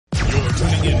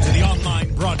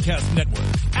broadcast network,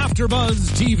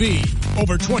 AfterBuzz TV.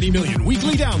 Over 20 million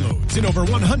weekly downloads in over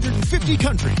 150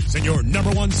 countries, and your number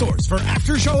one source for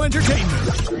after-show entertainment.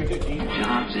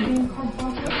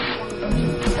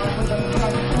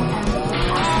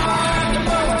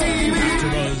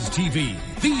 AfterBuzz TV,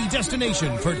 the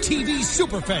destination for TV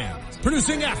superfans.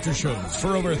 Producing aftershows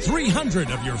for over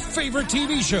 300 of your favorite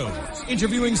TV shows,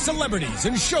 interviewing celebrities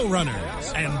and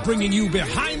showrunners, and bringing you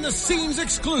behind-the-scenes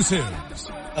exclusives.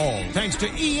 All thanks to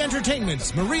E!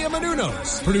 Entertainment's Maria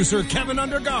Menounos, producer Kevin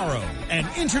Undergaro, and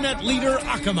internet leader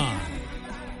Akamai.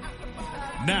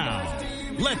 Now,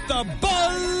 let the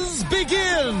buzz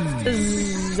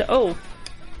begin! Oh.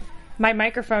 My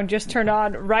microphone just turned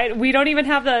on, right? We don't even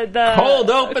have the Cold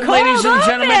open, ladies and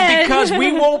gentlemen, because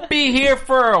we won't be here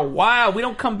for a while. We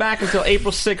don't come back until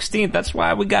April 16th. That's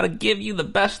why we got to give you the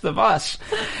best of us.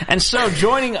 And so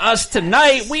joining us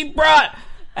tonight, we brought,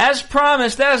 as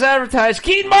promised, as advertised,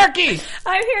 Keaton Markey.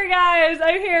 I'm here, guys.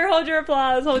 I'm here. Hold your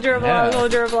applause. Hold your applause.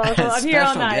 Hold your applause. I'm here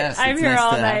all night. Guest. I'm it's here nice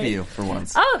all to night. Have you for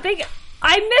once. Oh, thank you.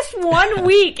 I missed 1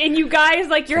 week and you guys,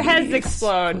 like, your heads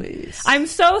explode. Please. I'm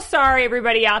so sorry,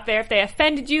 everybody out there, if they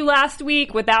offended you last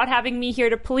week without having me here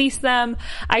to police them.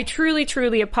 I truly,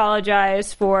 truly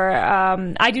apologize for,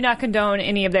 I do not condone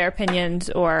any of their opinions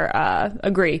or,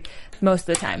 agree most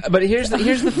of the time. But here's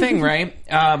the thing, right?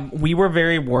 We were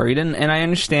very worried, and I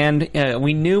understand.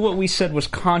 We knew what we said was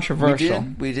controversial.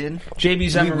 We did. JB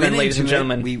Zimmerman, ladies and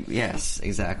gentlemen. Yes,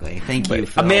 exactly. Thank you, A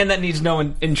Phil. man that needs no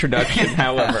introduction,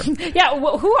 however. Yeah,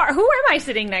 who am I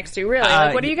sitting next to, really?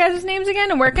 Like, what are you guys' names again?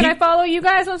 And where can I follow you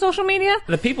guys on social media?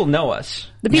 The people know us.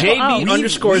 The people- JB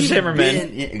underscore We've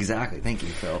Zimmerman. Exactly. Thank you,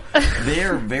 Phil.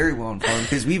 They're very well informed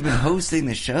because we've been hosting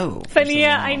the show. for so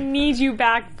Fania, long. I need you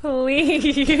back,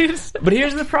 please. But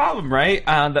here's the problem, right?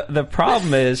 The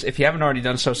problem is, if you haven't already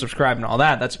done so, subscribe and all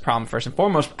that. That's a problem first and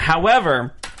foremost.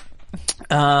 However,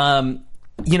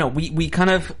 you know,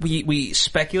 we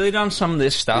speculated on some of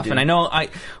this stuff, and I know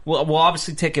we'll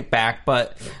obviously take it back,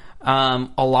 but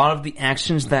a lot of the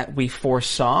actions that we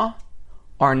foresaw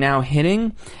are now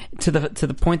hitting to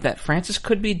the point that Frances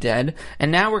could be dead,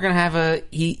 and now we're going to have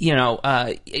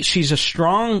she's a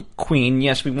strong queen.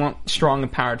 Yes, we want strong,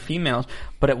 empowered females,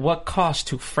 but at what cost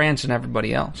to France and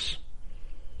everybody else?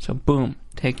 So, boom,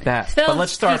 take that. Phil But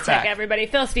let's start Svitek, back. everybody.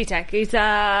 Phil Svitek. He's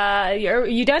are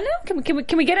you done now?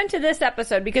 Can we get into this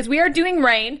episode, because we are doing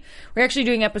Reign. We're actually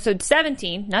doing episode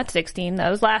 17, not 16.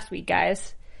 That was last week,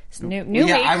 guys. It's new Yeah,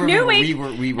 week, I new remember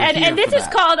week. we were and here this for is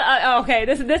that. called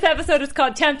this episode is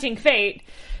called Tempting Fate,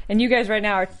 and you guys right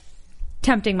now are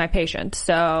tempting my patience.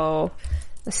 So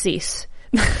cease.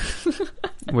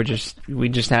 We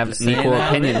just have Saying equal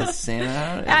how it opinions. is, saying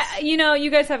how it is.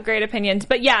 You guys have great opinions,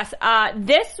 but yes,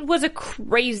 this was a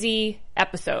crazy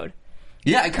episode.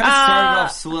 Yeah, it kind of started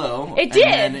off slow. it did.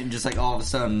 And then just like all of a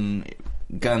sudden,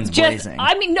 guns Just, blazing.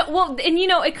 I mean, no, well, and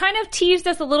it kind of teased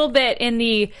us a little bit in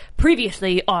the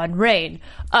previously on Reign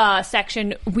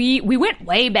section. We went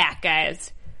way back,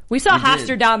 guys. We saw We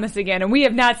did. Hastradamus again, and we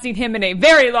have not seen him in a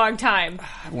very long time.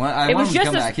 I it want was him to just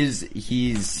come a- back. He's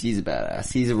a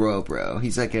badass. He's a royal bro.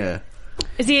 He's like a...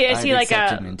 Is he I'd like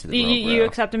accept a? him into the You royal bro.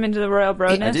 accept him into the royal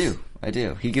broness? I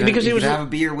do. He could, Because he was- have a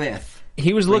beer with.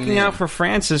 He was Bring looking it in. out for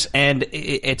Francis, and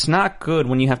it's not good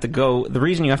when you have to go. The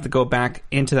reason you have to go back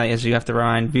into that is you have to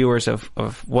remind viewers of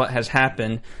what has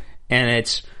happened, and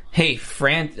it's, hey,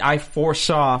 I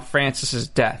foresaw Francis's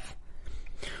death.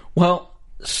 Well,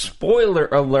 spoiler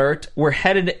alert, we're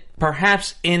headed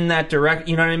perhaps in that direction.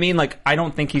 You know what I mean? Like, I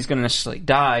don't think he's going to necessarily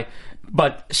die,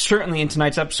 but certainly in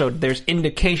tonight's episode, there's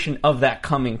indication of that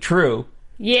coming true.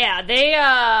 Yeah, they.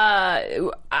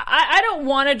 I don't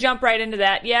want to jump right into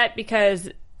that yet because,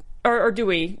 or do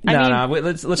we?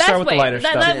 Let's start with the lighter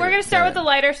stuff. We're going to start with the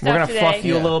lighter stuff We're going to today. fluff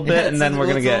you a little bit, and then we're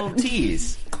going to It's a get... little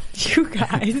tease. You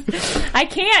guys, I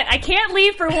can't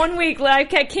leave for 1 week.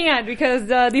 Like I can't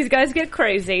because these guys get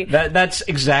crazy. That's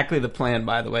exactly the plan,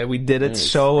 by the way. We did it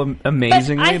so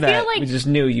amazingly But I feel that like we just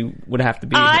knew you would have to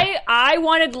be here. I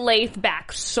wanted Lath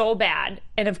back so bad,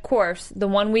 and of course, the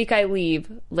 1 week I leave,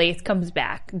 Lath comes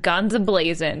back, guns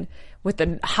ablazing, with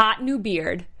a hot new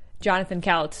beard. Jonathan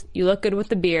Kautz, you look good with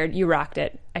the beard. You rocked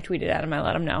it. I tweeted at him. I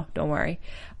let him know. Don't worry.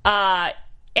 And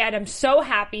I'm so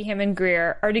happy him and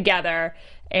Greer are together.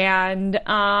 And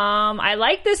I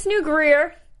like this new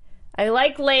Greer. I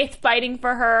like Lath fighting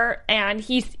for her. And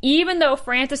even though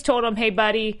Francis told him, hey,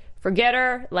 buddy, forget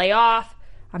her, lay off,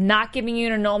 I'm not giving you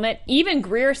an annulment. Even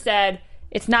Greer said,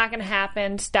 it's not going to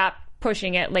happen. Stop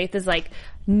pushing it. Lath is like,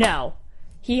 no.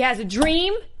 He has a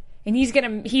dream, and he's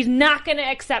not going to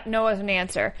accept no as an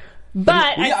answer.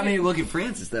 But I mean, look at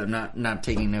Francis, though, not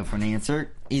taking no for an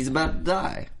answer. He's about to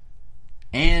die.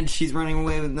 and she's running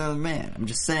away with another man. I'm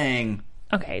just saying.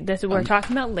 Okay, we're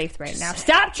talking about Laith right now.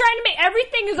 Stop trying to make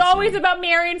everything is always about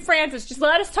Mary and Francis. Just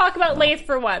let us talk about Laith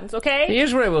for once, okay?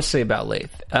 Here's what I will say about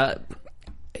Laith.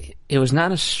 It was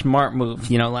not a smart move.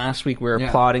 Last week we were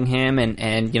applauding him,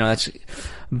 and that's.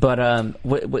 But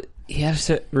what he has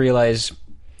to realize,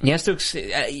 he has to.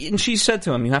 And she said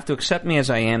to him, "You have to accept me as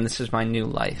I am. This is my new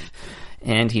life."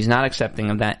 And he's not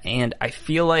accepting of that. And I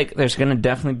feel like there's going to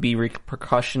definitely be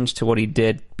repercussions to what he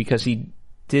did, because he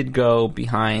did go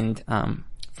behind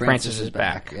Francis's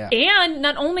back. Yeah. And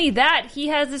not only that, he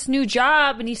has this new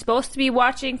job, and he's supposed to be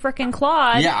watching frickin'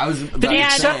 Claude. Yeah, I was. Did he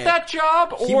accept that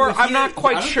job, or I'm not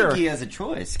quite sure? I don't think he has a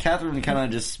choice. Catherine kind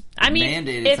of just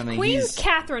mandated if something. If Queen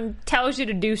Catherine tells you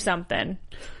to do something,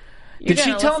 did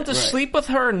she tell him to sleep with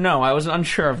her? No, I was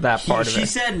unsure of that part of it. She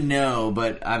said no,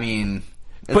 but I mean.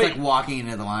 It's like walking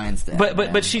into the lion's den.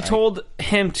 But she told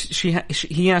him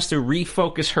he has to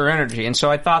refocus her energy, and so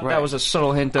I thought that was a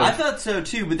subtle hint of. I thought so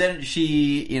too, but then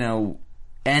she,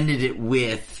 ended it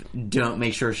with don't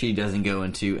make sure she doesn't go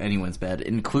into anyone's bed,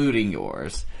 including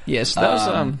yours. Yes, that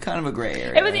was kind of a gray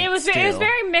area. It was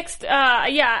very mixed. It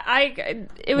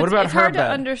was. What about it's her hard bed?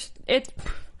 to understand.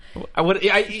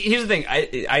 Here's the thing.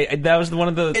 I that was one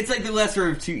of the. It's like the lesser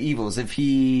of two evils. If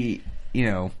he,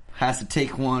 has to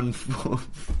take one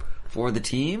for the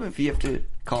team, if you have to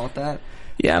call it that.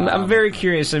 Yeah, I'm very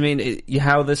curious. I mean,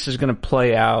 how this is going to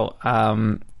play out,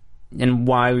 and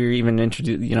why we were even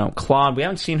introduced. Claude, we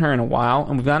haven't seen her in a while,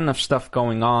 and we've got enough stuff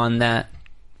going on that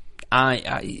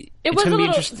it's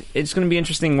going to be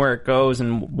interesting where it goes,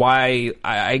 and why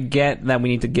I get that we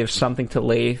need to give something to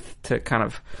Laith to kind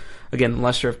of, again,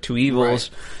 lesser of two evils.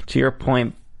 Right. To your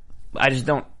point, I just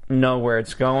don't know where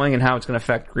it's going and how it's going to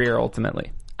affect Greer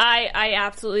ultimately. I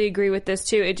absolutely agree with this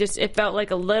too. It felt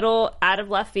like a little out of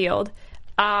left field,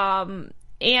 and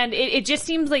it just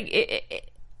seems like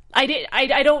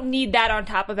I don't need that on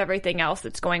top of everything else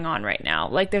that's going on right now.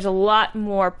 Like, there's a lot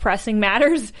more pressing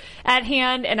matters at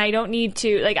hand, and I don't need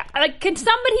to like. Can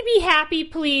somebody be happy,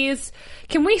 please?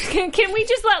 Can we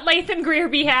just let Lathan Greer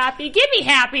be happy? Give me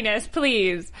happiness,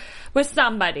 please. With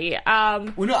somebody.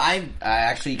 Well, no, I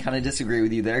actually kind of disagree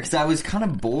with you there, because I was kind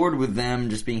of bored with them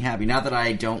just being happy. Not that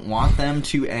I don't want them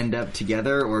to end up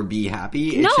together or be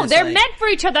happy. It's no, they're meant for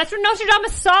each other. That's what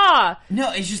Nostradamus saw.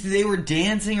 No, it's just they were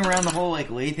dancing around the whole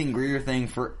Lathan Greer thing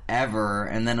forever,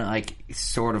 and then it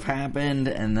sort of happened,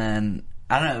 and then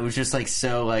I don't know. It was just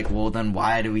so well, then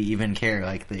why do we even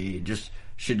care? They just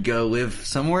should go live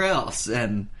somewhere else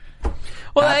and.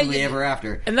 Happily ever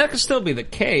after, and that could still be the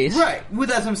case, right? Well,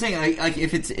 that's what I'm saying.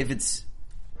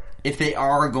 If they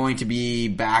are going to be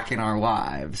back in our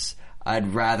lives,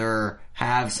 I'd rather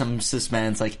have some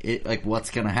suspense, what's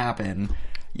going to happen.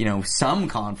 Some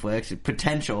conflict,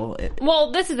 potential.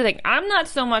 Well, this is the thing. I'm not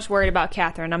so much worried about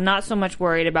Catherine. I'm not so much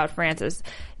worried about Francis.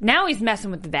 Now he's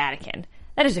messing with the Vatican.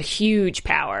 That is a huge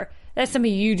power. That's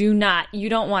something you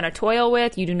don't want to toil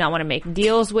with. You do not want to make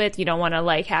deals with. You don't want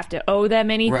to have to owe them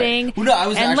anything. Right. Well, no, I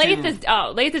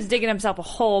was Laith is digging himself a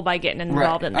hole by getting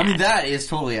involved in that. I mean, that is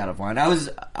totally out of line.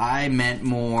 I meant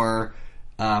more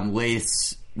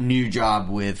Laith's new job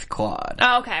with Claude.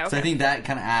 Oh, okay. So I think that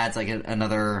kind of adds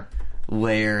another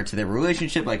layer to their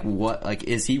relationship.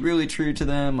 Is he really true to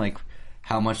them?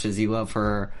 How much does he love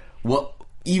her?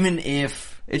 Even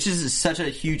if it's just such a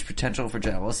huge potential for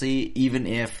jealousy, even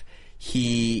if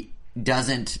he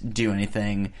doesn't do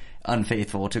anything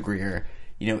unfaithful to Greer,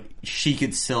 she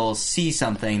could still see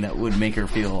something that would make her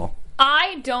feel.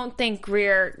 I don't think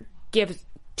Greer gives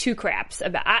two craps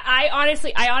about. I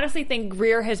honestly think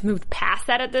Greer has moved past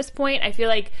that at this point. I feel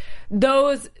like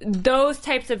those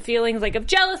types of feelings of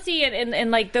jealousy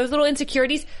and those little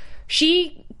insecurities,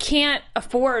 she can't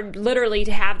afford literally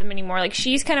to have them anymore.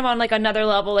 She's kind of on another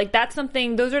level. That's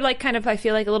something, those are kind of, I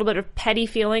feel a little bit of petty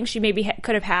feelings she maybe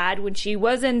could have had when she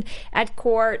was at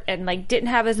court and didn't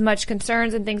have as much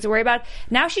concerns and things to worry about.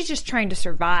 Now she's just trying to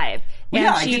survive. And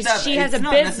I get that. She has a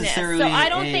business. So I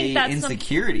don't think that's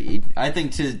insecurity. I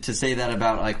think to say that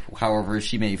about however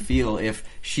she may feel, if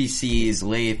she sees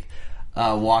Laith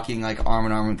walking arm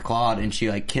in arm with Claude and she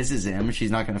kisses him,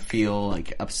 she's not going to feel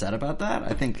upset about that. I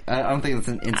don't think that's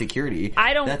an insecurity.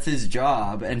 That's his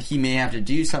job, and he may have to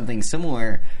do something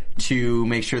similar to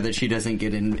make sure that she doesn't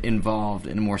get involved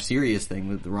in a more serious thing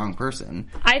with the wrong person.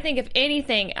 I think if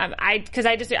anything, I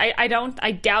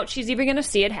doubt she's even going to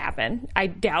see it happen. I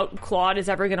doubt Claude is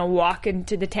ever going to walk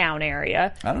into the town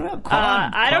area. I don't know.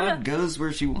 Claude goes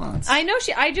where she wants. I know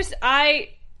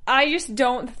I just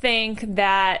don't think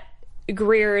that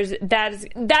Greer's,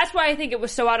 that's why I think it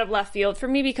was so out of left field for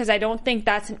me, because I don't think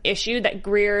that's an issue that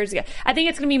Greer's, I think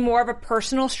it's going to be more of a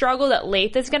personal struggle that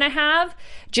Laith is going to have,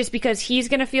 just because he's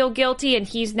going to feel guilty, and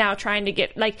he's now trying to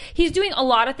get, like, he's doing a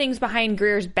lot of things behind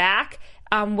Greer's back,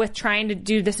 with trying to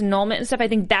do this annulment and stuff. I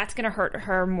think that's going to hurt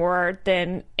her more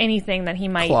than anything that he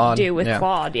might do with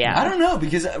Claude. Yeah, I don't know,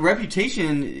 because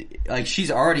Reputation, like, she's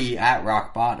already at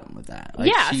rock bottom with that.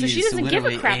 Like, so she doesn't give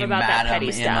a crap about that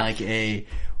petty stuff.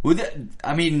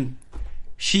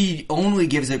 She only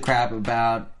gives a crap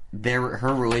about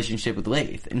her relationship with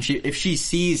Laith, and if she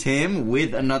sees him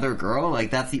with another girl, like,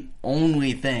 that's the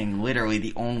only thing, literally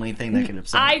the only thing that could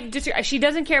upset her. I disagree. She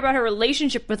doesn't care about her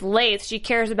relationship with Laith. She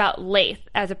cares about Laith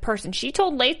as a person. She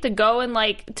told Laith to go and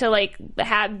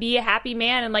be a happy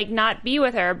man and not be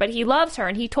with her, but he loves her,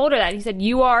 and he told her that. He said,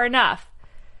 "You are enough."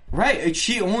 Right.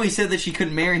 She only said that she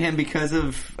couldn't marry him because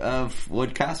of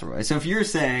Wood Castleroy. So if you're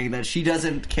saying that she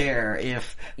doesn't care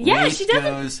if Laith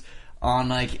goes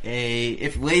on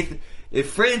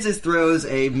if Francis throws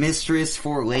a mistress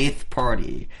for Laith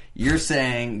party, you're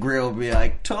saying Greer will be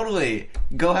like, totally,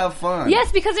 go have fun.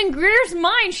 Yes, because in Greer's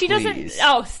mind, she doesn't...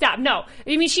 Oh, stop, no.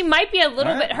 I mean, she might be a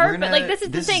little bit hurt, but this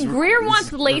is the thing. Greer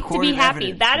wants Laith to be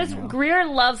happy. That is... Greer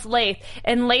loves Laith,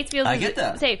 and Laith feels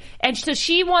safe. And so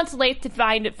she wants Laith to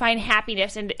find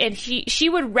happiness, and she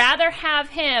would rather have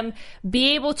him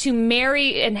be able to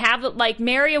marry and have,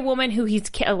 marry a woman who he's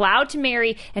allowed to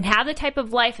marry and have the type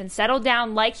of life and settle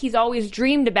down like he's always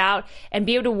dreamed about and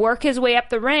be able to work his way up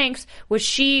the ranks, which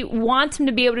she wants him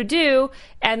to be able to do,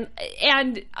 and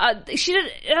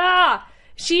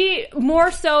she more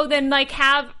so than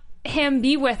have him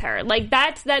be with her.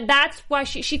 That's why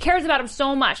she cares about him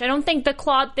so much. I don't think the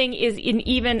Claude thing is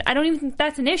I don't even think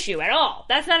that's an issue at all.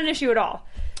 That's not an issue at all.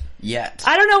 Yet.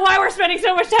 I don't know why we're spending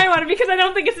so much time on it, because I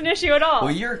don't think it's an issue at all.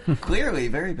 Well, you're clearly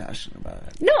very passionate about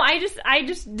it. No, I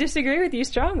just disagree with you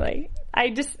strongly.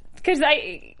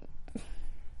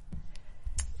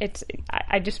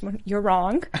 You're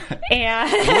wrong,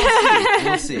 and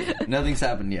we'll see. Nothing's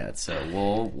happened yet, so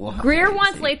we'll Greer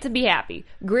wants Laith to be happy.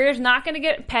 Greer's not going to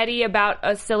get petty about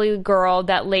a silly girl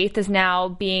that Laith is now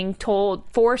being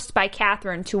forced by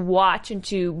Catherine to watch and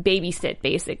to babysit,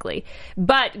 basically.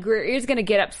 But Greer is going to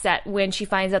get upset when she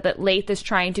finds out that Laith is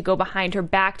trying to go behind her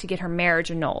back to get her marriage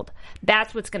annulled.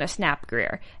 That's what's going to snap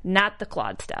Greer, not the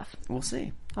Claude stuff. We'll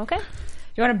see. Okay.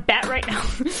 You want to bet right now?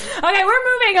 Okay, we're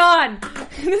moving on.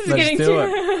 This is getting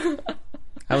too...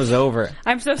 I was over it.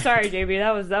 I'm so sorry, JB.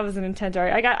 That was an intense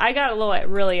argument. I got a little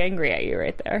really angry at you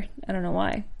right there. I don't know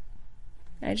why.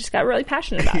 I just got really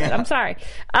passionate about it. I'm sorry.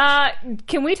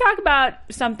 Can we talk about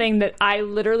something that I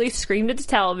literally screamed at the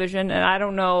television, and I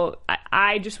don't know.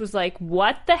 I just was like,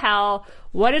 what the hell?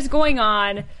 What is going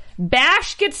on?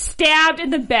 Bash gets stabbed in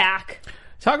the back.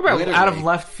 Talk about literally out of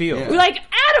left field. Yeah.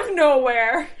 Out of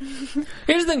nowhere.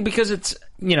 Here's the thing, because it's,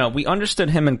 we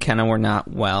understood him and Kenna were not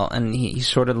well, and he's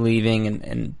sort of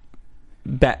leaving,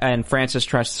 and Francis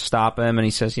tries to stop him, and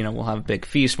he says, we'll have a big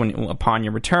feast upon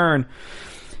your return.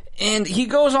 And he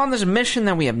goes on this mission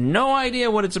that we have no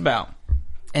idea what it's about.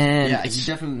 And yeah, he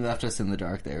definitely left us in the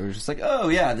dark there. It was just like, oh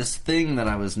yeah, this thing that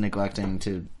I was neglecting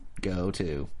to go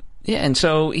to. Yeah, and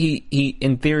so he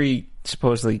in theory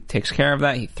supposedly takes care of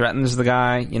that. He threatens the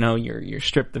guy, you're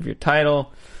stripped of your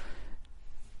title,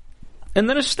 and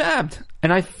then is stabbed.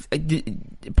 And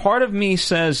part of me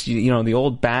says, the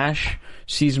old Bash,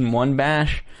 season 1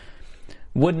 Bash,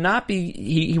 would not be,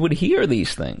 he would hear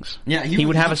these things. Yeah, he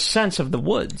would have a sense of the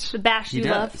woods. The Bash you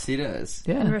love. He does.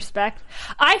 Yeah. And respect.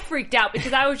 I freaked out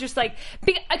because I was just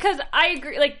because I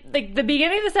agree, the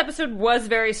beginning of this episode was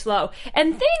very slow.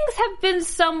 And things have been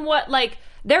somewhat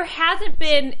there hasn't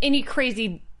been any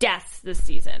crazy deaths this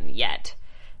season yet.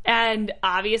 And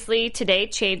obviously today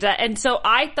changed that. And so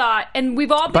I thought, and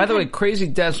we've all been... By the way, crazy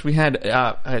deaths, we had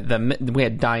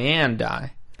Diane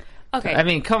die. Okay. I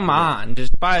mean, come on.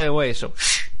 Just by the way, so...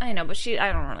 I know, but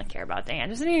I don't really care about Diane.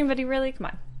 Doesn't anybody really? Come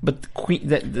on. But the queen,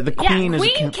 the queen is...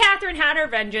 Queen Catherine had her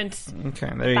vengeance.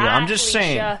 Okay, there you go. I'm just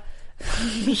saying.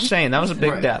 That was a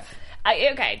big death.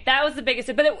 Okay, that was the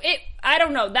biggest. But I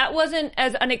don't know. That wasn't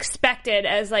as unexpected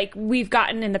as we've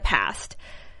gotten in the past.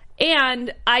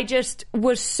 And I just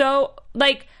was so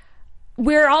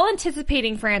we're all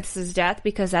anticipating Francis's death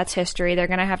because that's history. They're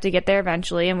gonna have to get there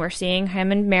eventually, and we're seeing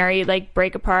him and Mary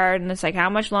break apart. And it's how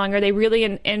much longer? They really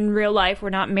in real life were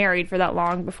not married for that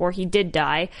long before he did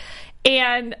die.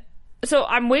 And so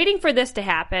I'm waiting for this to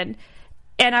happen.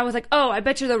 And I was like, oh, I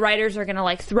bet you the writers are going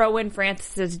to throw in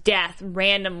Francis's death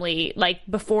randomly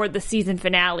before the season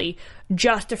finale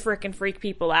just to frickin' freak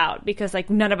people out, because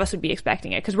none of us would be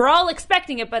expecting it, because we're all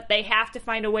expecting it, but they have to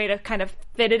find a way to kind of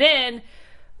fit it in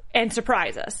and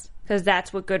surprise us, because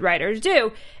that's what good writers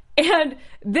do. And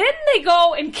then they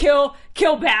go and kill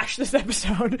Bash this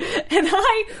episode, and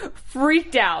I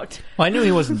freaked out. Well, I knew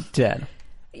he wasn't dead.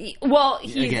 Well,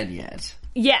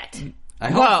 yet.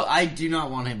 I do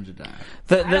not want him to die.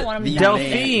 I don't want him to die.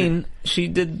 Delphine, she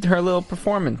did her little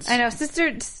performance. I know,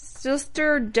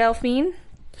 Sister Delphine.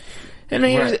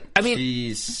 And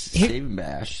she's saving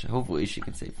Bash. Hopefully, she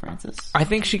can save Francis. I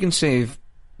think she can save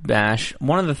Bash.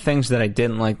 One of the things that I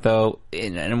didn't like, though,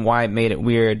 and why it made it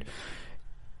weird,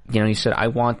 he said, "I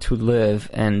want to live,"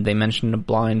 and they mentioned a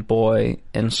blind boy,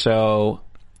 and so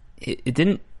it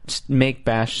didn't make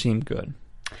Bash seem good.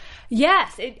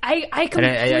 Yes, I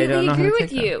completely agree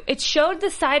with you. It showed the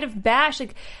side of Bash.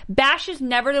 Like, Bash is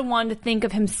never the one to think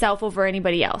of himself over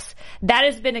anybody else. That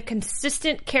has been a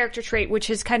consistent character trait, which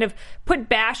has kind of put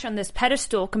Bash on this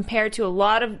pedestal compared to a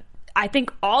lot of, I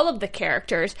think, all of the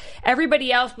characters.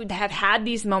 Everybody else would have had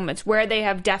these moments where they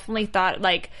have definitely thought,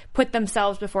 like, put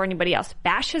themselves before anybody else.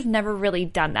 Bash has never really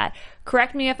done that.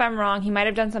 Correct me if I'm wrong. He might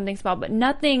have done something small, but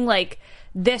nothing like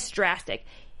this drastic.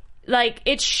 Like,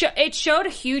 it showed a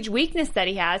huge weakness that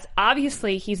he has.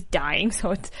 Obviously, he's dying, so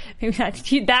it's maybe not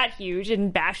that huge,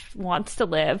 and Bash wants to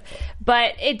live.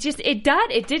 But it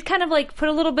did kind of, like, put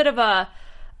a little bit of a,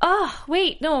 oh,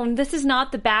 wait, no, this is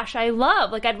not the Bash I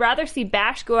love. Like, I'd rather see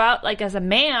Bash go out, like, as a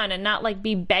man and not, like,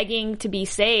 be begging to be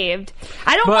saved.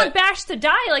 I don't want Bash to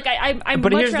die. Like, I'd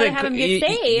much rather have him get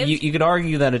saved. You could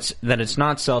argue that it's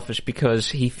not selfish, because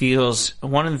he feels,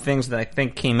 one of the things that I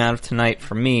think came out of tonight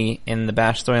for me in the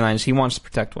Bash storyline is he wants to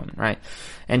protect women, right?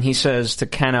 And he says to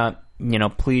Kenna,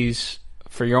 please,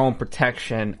 for your own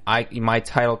protection, my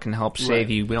title can help save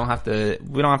you. We don't have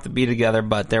to be together,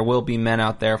 but there will be men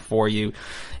out there for you.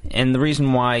 And the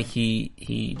reason why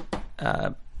he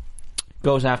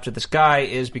goes after this guy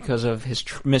is because of his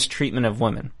mistreatment of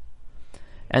women.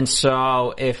 And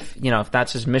so if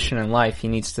that's his mission in life, he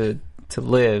needs to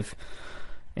live.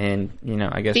 And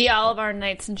I guess be all of our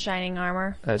knights in shining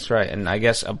armor. That's right. And I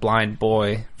guess a blind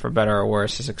boy, for better or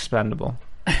worse, is expendable.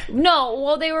 No,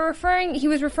 well, he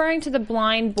was referring to the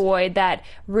blind boy that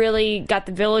really got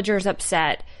the villagers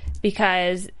upset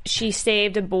because she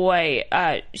saved a boy.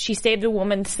 She saved a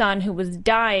woman's son who was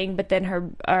dying, but then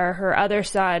her other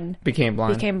son became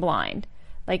blind.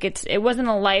 Like, it wasn't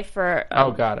a life for.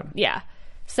 Got him. Yeah.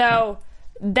 So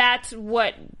that's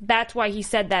why he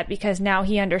said that, because now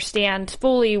he understands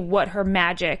fully what her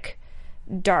magic,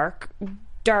 dark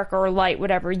or light,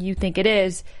 whatever you think it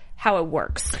is, how it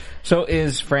works. So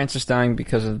is Francis dying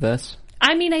because of this?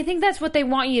 I mean, I think that's what they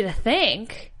want you to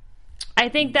think. I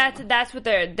think that's what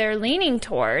they're leaning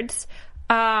towards.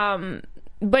 But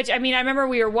I mean, I remember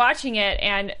we were watching it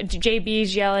and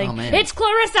JB's yelling, "It's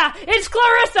Clarissa! It's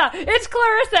Clarissa! It's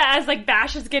Clarissa!" as like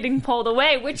Bash is getting pulled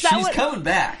away. Which she's coming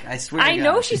back. I swear. I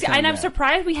know she's, and I'm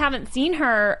surprised we haven't seen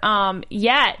her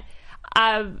yet.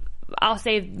 I'll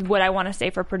say what I want to say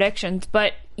for predictions,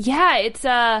 but yeah, it's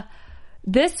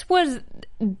This was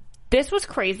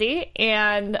crazy,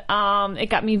 and it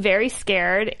got me very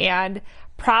scared. And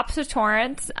props to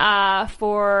Torrance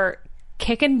for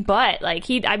kicking butt. Like,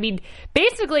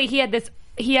 basically he had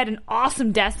an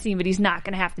awesome death scene, but he's not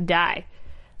going to have to die.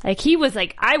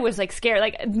 Like, I was like scared.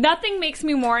 Like, nothing makes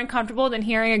me more uncomfortable than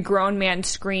hearing a grown man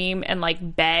scream and like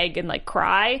beg and like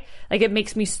cry. Like, it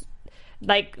makes me.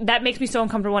 Like, that makes me so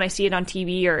uncomfortable when I see it on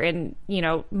TV or in,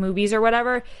 movies or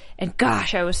whatever. And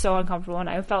gosh, I was so uncomfortable and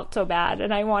I felt so bad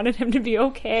and I wanted him to be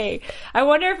okay. I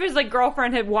wonder if his, like,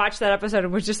 girlfriend had watched that episode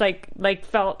and was just, like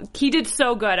felt... He did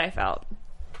so good, I felt.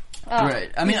 Oh,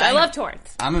 right. I mean, I love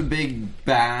Torrance. I'm a big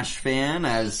Bash fan,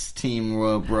 as Team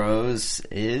Royal Bros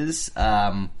is.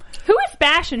 Who is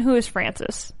Bash and who is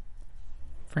Francis?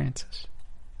 Francis.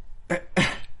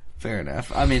 Fair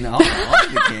enough. I mean, I'll be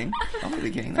the king. I'll be the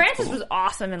king. That's Francis cool. was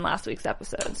awesome in last week's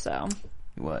episode, so...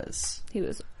 He was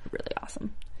really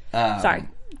awesome. Sorry.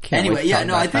 Anyway, yeah,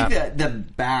 no, I think that the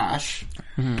Bash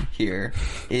here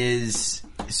is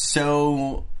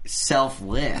so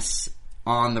selfless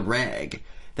on the reg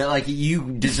that, like,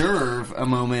 you deserve a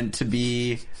moment to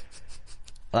be,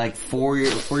 like, for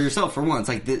yourself for once.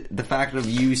 Like, the fact of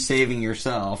you saving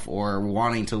yourself or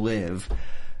wanting to live...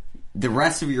 The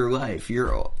rest of your life,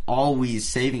 you're always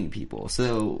saving people.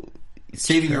 So,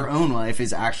 saving your own life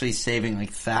is actually saving,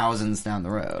 like, thousands down the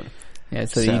road. Yeah,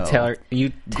 it's a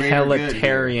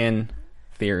utilitarian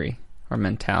theory or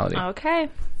mentality. Okay.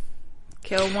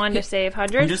 Kill one to save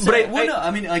hundreds. Just saying,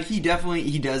 I mean, like, he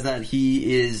does that.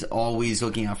 He is always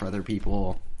looking out for other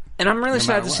people. And I'm really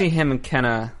sad to see him and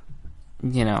Kenna,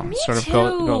 sort of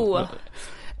go.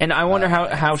 And I wonder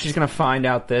how she's going to find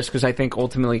out this, because I think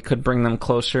ultimately it could bring them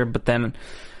closer. But then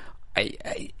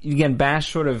again,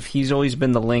 Bash he's always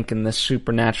been the link in this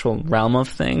supernatural realm of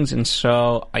things, and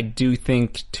so I do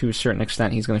think to a certain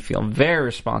extent he's going to feel very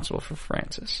responsible for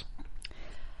Francis.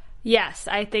 Yes,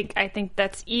 I think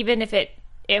that's, even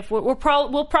if we'll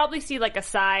probably see like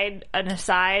an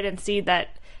aside and see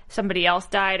that somebody else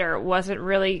died or it wasn't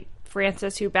really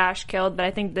Francis who Bash killed, but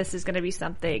I think this is going to be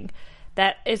something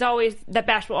that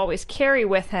Bash will always carry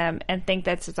with him and think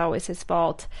that it's always his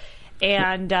fault.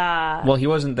 And well, he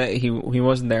wasn't there. He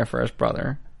wasn't there for his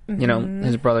brother. Mm-hmm. You know,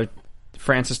 his brother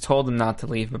Francis told him not to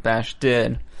leave, but Bash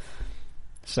did.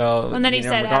 So, and then he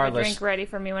said, "Have a drink ready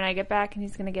for me when I get back," and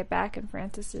he's going to get back. And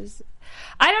Francis is,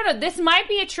 I don't know. This might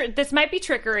be this might be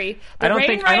trickery. The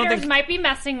Rain Riders might be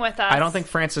messing with us. I don't think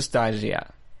Francis dies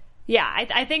yet. Yeah,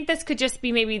 I think this could just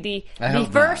be maybe the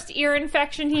first ear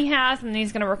infection he has, and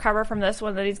he's going to recover from this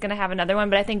one. That he's going to have another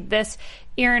one. But I think this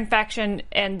ear infection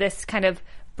and this kind of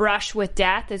brush with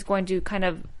death is going to kind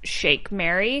of shake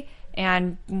Mary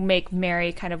and make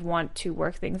Mary kind of want to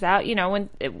work things out. You know,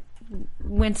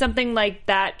 when something like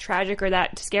that tragic or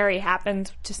that scary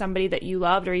happens to somebody that you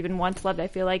loved or even once loved, I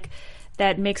feel like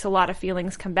that makes a lot of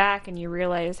feelings come back, and you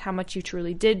realize how much you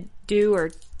truly did do or care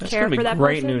for that person. That's going to be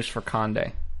great news for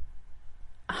Conde.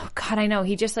 Oh God, I know.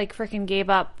 He just like freaking gave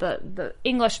up the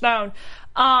English throne.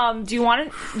 Do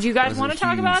you guys want to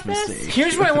talk about this?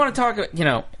 Here's what I want to talk about. You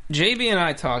know, JB and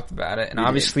I talked about it, and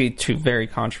obviously two very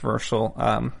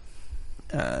controversial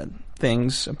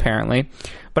things apparently.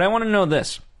 But I want to know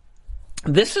this.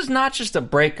 This is not just a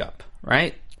breakup,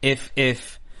 right?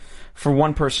 If for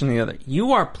one person or the other,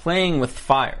 you are playing with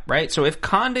fire, right? So if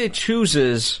Conde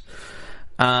chooses,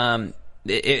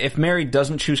 if Mary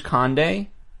doesn't choose Conde,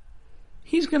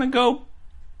 he's going to go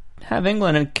have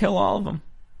England and kill all of them.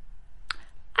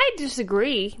 I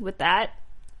disagree with that.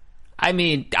 I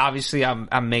mean, obviously,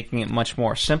 I'm making it much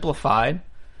more simplified.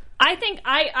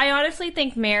 I honestly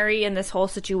think Mary in this whole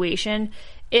situation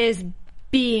is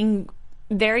being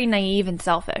very naive and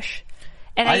selfish.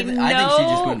 And I think she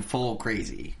just went full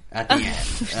crazy at the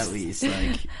end, at least.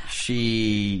 Like,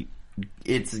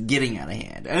 it's getting out of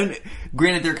hand. And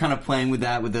granted, they're kind of playing with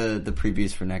that with the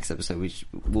previews for next episode, which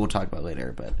we'll talk about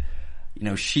later. But, you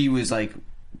know, she was like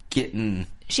getting...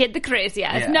 She had the crazy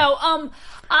eyes. Yeah. No,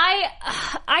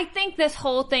 I think this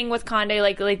whole thing with Conde,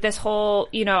 like this whole,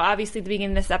 you know, obviously at the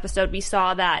beginning of this episode, we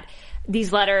saw that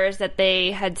these letters that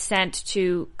they had sent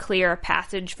to clear a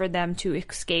passage for them to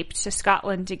escape to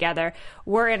Scotland together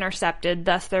were intercepted.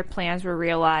 Thus, their plans were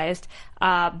realized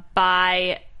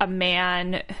by a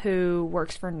man who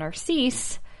works for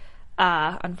Narcisse.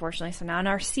 Unfortunately, so now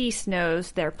Narcisse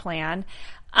knows their plan.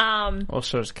 Well,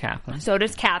 so does Catherine. So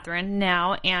does Catherine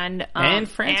now, and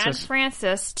Francis. And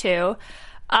Francis too.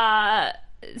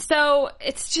 So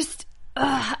it's just,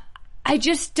 I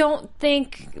just don't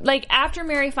think, like, after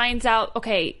Mary finds out,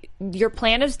 okay, your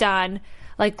plan is done,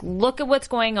 like, look at what's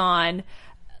going on.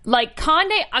 Like,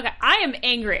 Conde, okay, I am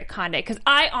angry at Conde because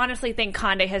I honestly think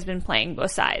Conde has been playing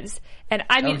both sides. And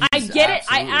I mean, I get it.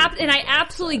 I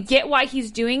absolutely get why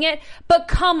he's doing it. But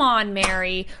come on,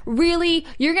 Mary. Really?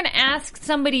 You're going to ask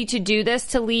somebody to do this,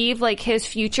 to leave, like, his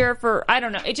future for, I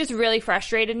don't know. It just really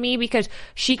frustrated me because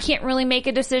she can't really make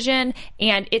a decision,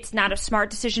 and it's not a smart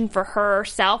decision for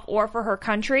herself or for her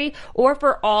country or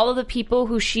for all of the people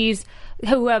who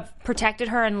have protected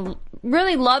her and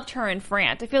really loved her in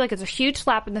France. I feel like it's a huge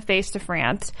slap in the face to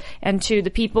France and to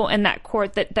the people in that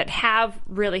court that have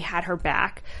really had her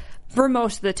back for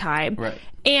most of the time. Right.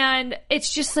 And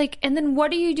it's just like, and then what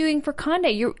are you doing for Conde?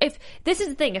 If this is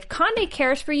the thing, if Conde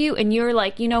cares for you and you're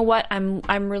like, you know what, I'm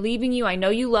relieving you. I know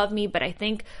you love me, but I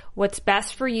think what's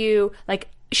best for you, like,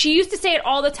 she used to say it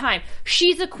all the time.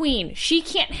 She's a queen. She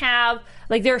can't have,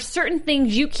 like, there are certain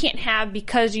things you can't have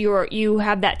because you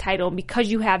have that title, because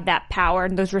you have that power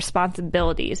and those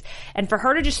responsibilities. And for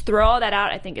her to just throw all that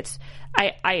out, I think it's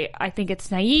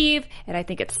naive, and I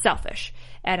think it's selfish.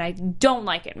 And I don't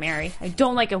like it, Mary. I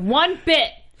don't like it one bit.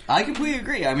 I completely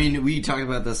agree. I mean, we talked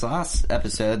about this last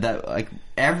episode that, like,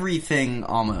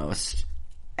 almost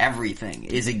everything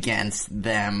is against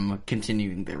them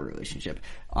continuing their relationship.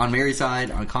 On Mary's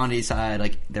side, on Conde's side,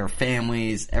 like, their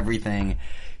families, everything.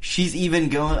 She's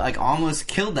even almost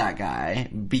killed that guy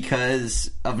because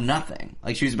of nothing.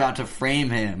 Like, she was about to frame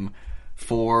him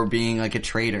for being, like, a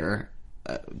traitor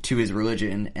to his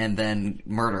religion and then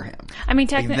murder him. I mean,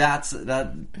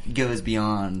 that goes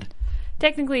beyond...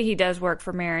 Technically, he does work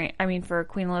for Mary. I mean, for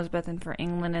Queen Elizabeth and for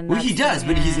England. And well, he does,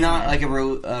 but he's not like a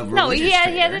religious No, he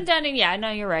hasn't done it. Yeah,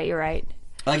 no, you're right.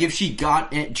 Like, if she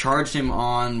charged him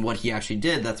on what he actually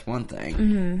did, that's one thing.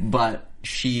 Mm-hmm. But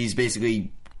she's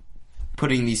basically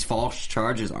putting these false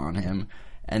charges on him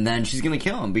and then she's gonna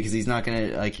kill him because he's not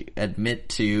gonna like admit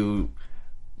to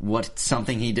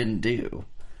something he didn't do.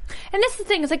 And that's the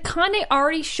thing, is like Conde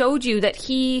already showed you that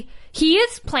he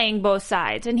is playing both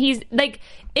sides, and he's like,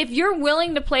 if you're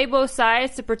willing to play both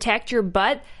sides to protect your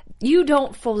butt, you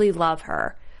don't fully love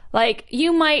her. Like,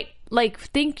 you might like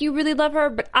think you really love her,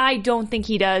 but I don't think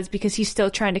he does, because he's still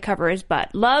trying to cover his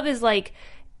butt. Love is like,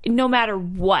 no matter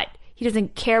what, he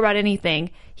doesn't care about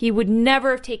anything. He would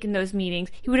never have taken those meetings.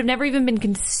 He would have never even been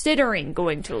considering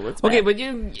going to Elizabeth. Okay, but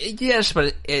yes,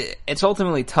 but it's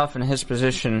ultimately tough in his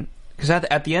position. Because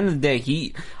at the end of the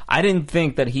day, I didn't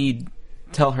think that he'd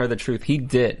tell her the truth. He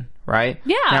did, right?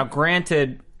 Yeah. Now,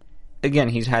 granted, again,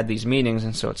 he's had these meetings,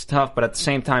 and so it's tough. But at the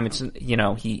same time, it's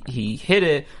he hid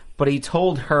it, but he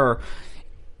told her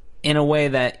in a way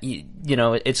that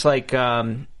it's like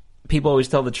people always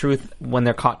tell the truth when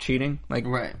they're caught cheating. Like,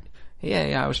 Right.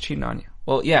 Yeah, I was cheating on you.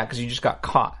 Well, yeah, because you just got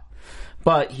caught.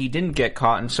 But he didn't get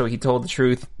caught, and so he told the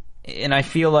truth. And I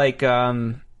feel like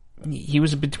he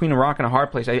was between a rock and a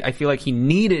hard place. I feel like he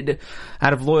needed,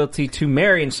 out of loyalty to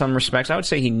Mary in some respects, I would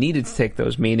say he needed to take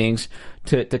those meetings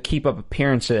to keep up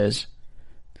appearances.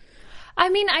 I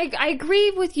mean, I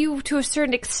agree with you to a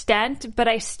certain extent, but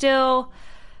I still,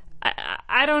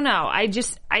 I don't know.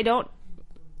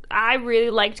 I really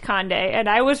liked Conde, and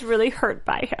I was really hurt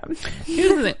by him. Here's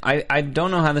the thing. I don't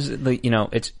know how this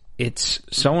is, it's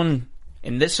someone,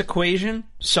 in this equation,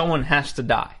 someone has to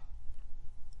die.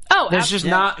 Oh, there's just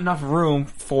not enough room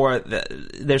for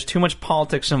there's too much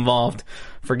politics involved.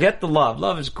 Forget the love.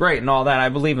 Love is great and all that. I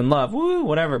believe in love. Woo,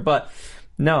 whatever. But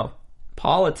no,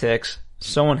 politics,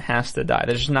 someone has to die.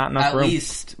 There's just not enough room. At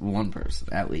least one person.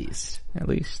 At least.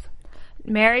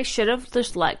 Mary should have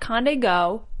just let Conde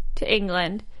go to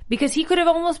England, because he could have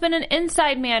almost been an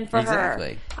inside man for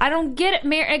Exactly. her. I don't get it.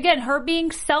 Mary, again, her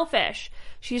being selfish.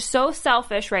 She's so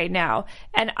selfish right now.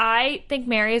 And I think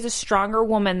Mary is a stronger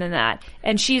woman than that.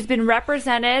 And she's been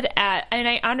represented and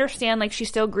I understand, like, she's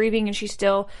still grieving, and she's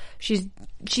still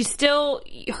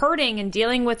hurting and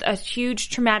dealing with a huge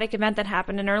traumatic event that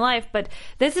happened in her life. But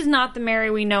this is not the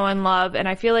Mary we know and love. And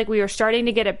I feel like we were starting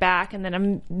to get it back, and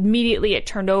then immediately it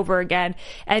turned over again.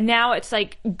 And now it's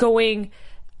like going,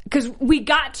 because we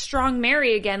got strong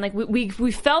Mary again. Like,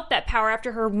 we felt that power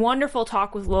after her wonderful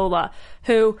talk with Lola,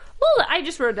 I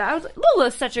just wrote down, I was like,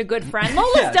 Lola's such a good friend.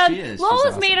 Lola's she is.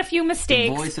 Lola's She's made awesome. a few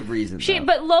mistakes. The voice of reason.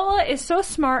 But Lola is so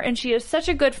smart, and she is such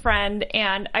a good friend,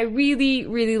 and I really,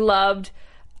 really loved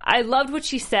what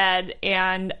she said,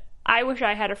 and I wish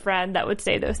I had a friend that would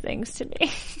say those things to me.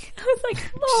 I was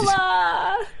like,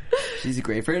 Lola! She's a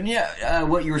great friend. Yeah,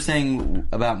 what you were saying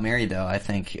about Mary, though, I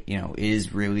think,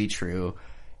 is really true.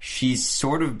 She's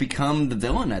sort of become the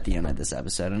villain at the end of this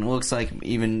episode, and it looks like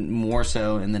even more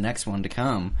so in the next one to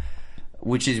come,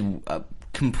 which is a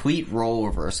complete role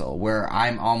reversal, where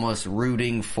I'm almost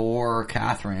rooting for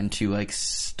Catherine to, like,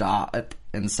 stop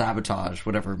and sabotage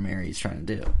whatever Mary's trying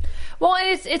to do. Well,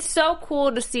 and it's so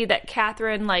cool to see that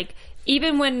Catherine, like,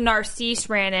 even when Narcisse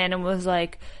ran in and was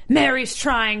like, Mary's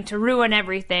trying to ruin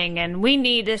everything, and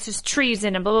this is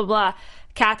treason, and blah, blah, blah,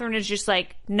 Catherine is just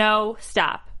like, no,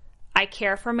 stop. I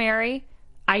care for Mary.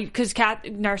 Because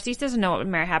Narcisse doesn't know what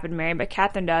happened to Mary, but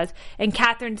Catherine does. And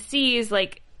Catherine sees,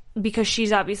 like, because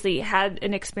she's obviously had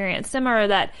an experience similar,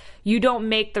 that you don't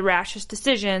make the rashest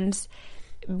decisions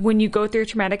when you go through a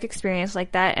traumatic experience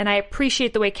like that. And I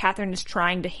appreciate the way Catherine is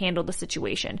trying to handle the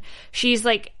situation. She's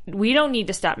like, we don't need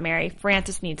to stop Mary.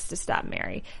 Francis needs to stop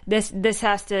Mary. This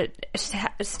has to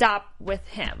stop with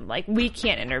him. Like, we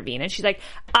can't intervene. And she's like,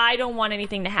 I don't want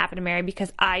anything to happen to Mary,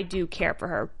 because I do care for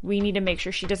her. We need to make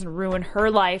sure she doesn't ruin her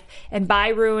life. And by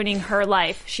ruining her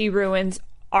life, she ruins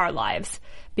our lives,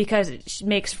 because it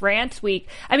makes France weak.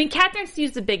 I mean, Catherine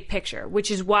sees the big picture,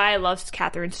 which is why I love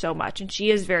Catherine so much, and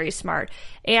she is very smart.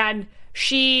 And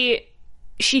she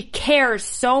cares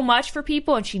so much for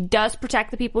people, and she does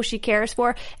protect the people she cares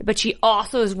for, but she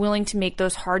also is willing to make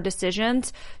those hard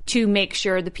decisions to make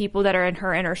sure the people that are in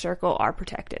her inner circle are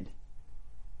protected.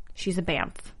 She's a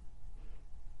BAMF.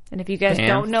 And if you guys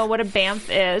don't know what a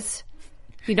BAMF is,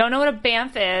 you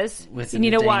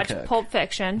need to watch Pulp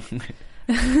Fiction.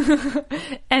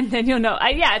 And then you'll know.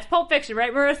 It's Pulp Fiction,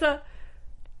 right, Marissa?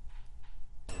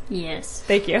 Yes.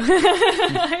 Thank you.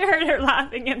 I heard her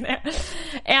laughing in there.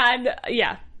 And,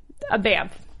 a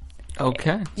BAMF.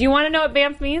 Okay. Do you want to know what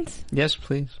BAMF means? Yes,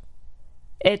 please.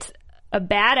 It's a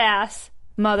badass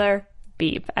mother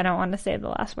beep. I don't want to say the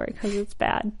last word because it's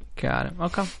bad. Got it.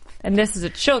 Okay. And this is a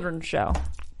children's show.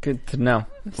 Good to know.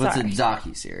 What's a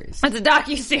docu-series? It's a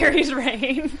docu-series,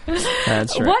 Rain.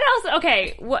 That's right. What else?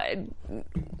 Okay.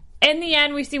 In the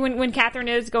end, we see when Catherine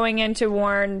is going in to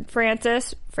warn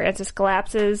Francis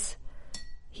collapses.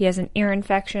 He has an ear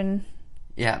infection.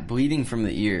 Yeah, bleeding from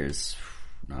the ears.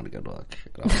 Not a good look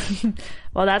at all.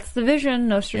 Well, that's the vision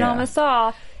Nostradamus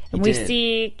saw. And we did.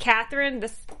 see Catherine,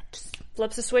 this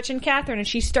flips a switch in Catherine, and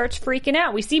she starts freaking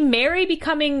out. We see Mary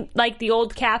becoming like the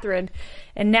old Catherine,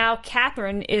 and now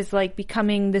Catherine is like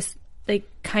becoming this like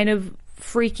kind of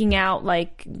freaking out,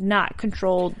 like not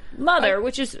controlled mother,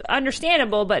 which is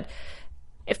understandable. But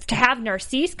if to have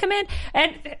Narcisse come in,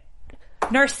 and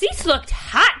Narcisse looked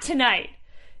hot tonight.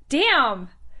 Damn,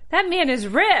 that man is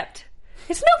ripped.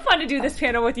 It's no fun to do this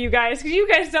panel with you guys because you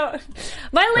guys don't.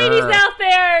 My ladies out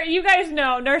there, you guys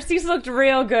know Narcisse looked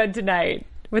real good tonight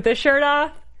with his shirt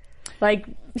off. Like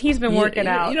he's been working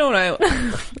out. You know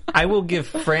what? I will give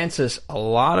Francis a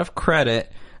lot of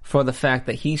credit for the fact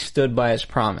that he stood by his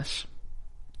promise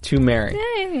to Mary.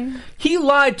 He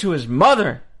lied to his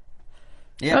mother.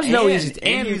 Yeah, That was no easy.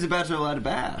 And he was about to lie to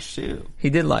Bash too. He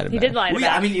did lie to Bash. He did lie to Well, yeah,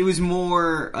 Bash. I mean, it was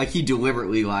more like he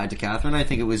deliberately lied to Catherine. I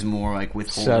think it was more like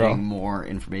withholding Subtle. more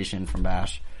information from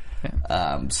Bash.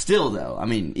 Still, though, I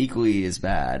mean, equally as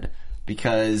bad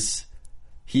because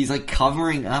he's like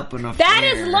covering up an affair. That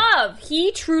is love.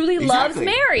 He truly loves Exactly.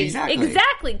 Mary.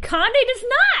 Exactly. Conde does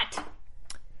not.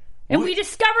 And we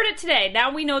discovered it today.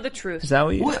 Now we know the truth. Is that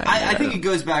what you? Well, I think it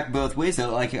goes back both ways,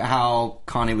 though. Like how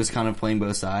Connie was kind of playing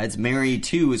both sides. Mary,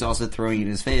 too, was also throwing in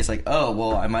his face, like, oh,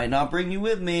 well, I might not bring you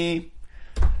with me.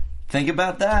 Think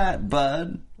about that,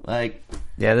 bud. Like,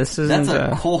 Yeah, this isn't.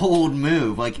 that's a cold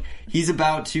move. Like, he's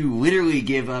about to literally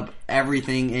give up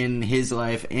everything in his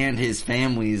life and his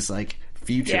family's, like,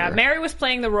 future. Yeah, Mary was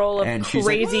playing the role of And she's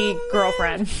like, crazy "Well,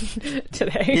 girlfriend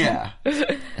today. Yeah.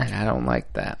 And I don't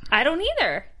like that. I don't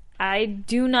either. I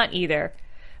do not either.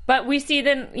 But we see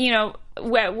then, you know,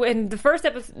 when the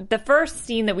first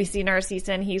scene that we see Narcisse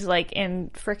in, he's like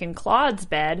in frickin' Claude's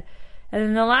bed. And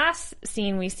then the last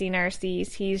scene we see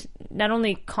Narcisse, he's not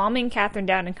only calming Catherine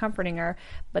down and comforting her,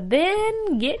 but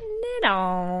then getting it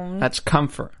on. That's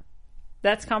comfort.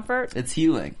 That's comfort. It's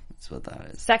healing. That's what that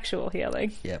is. Sexual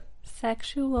healing. Yep.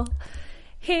 Sexual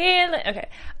healing. Okay.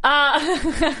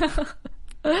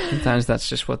 Sometimes that's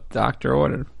just what the doctor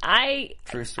ordered.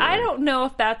 True story. I don't know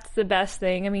if that's the best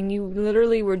thing. I mean, you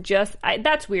literally were just...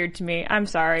 that's weird to me. I'm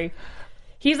sorry.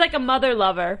 He's like a mother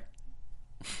lover.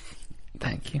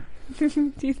 Thank you.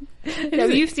 No,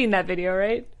 you've seen that video,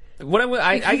 right? What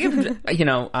I give, you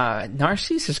know,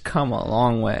 Narcisse has come a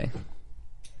long way.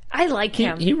 I like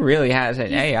him. He really has.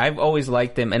 And hey, I've always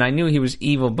liked him, and I knew he was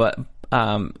evil, but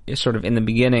sort of in the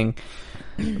beginning.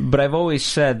 But I've always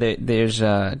said that there's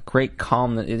a great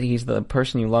calm, that he's the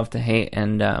person you love to hate,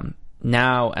 and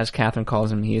now, as Catherine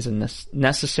calls him, he is a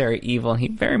necessary evil, and he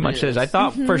very much is. I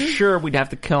thought for sure we'd have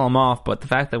to kill him off, but the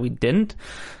fact that we didn't,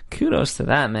 kudos to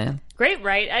that, man. Great,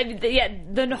 right?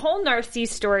 The whole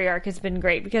Narcisse story arc has been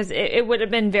great because it would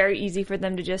have been very easy for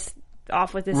them to just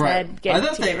off with his head.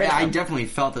 I definitely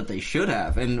felt that they should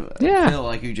have, and Phil,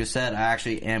 like you just said, I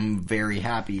actually am very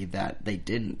happy that they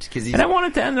didn't because And I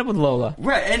wanted to end up with Lola.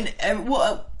 Right, and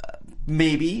well,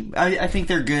 maybe I think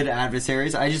they're good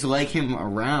adversaries. I just like him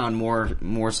around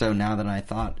more so now than I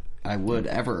thought I would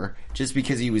ever, just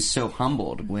because he was so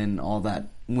humbled when all that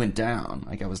went down.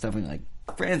 Like I was definitely like,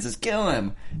 Francis, kill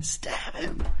him, stab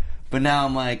him. But now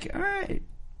I'm like, all right.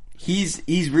 He's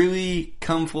really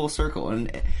come full circle,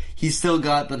 and he's still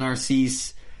got the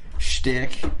Narcisse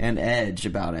shtick and edge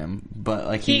about him, but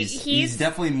like he's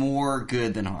definitely more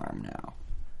good than harm now,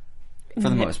 for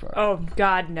the most part. Oh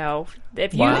God, no!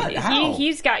 If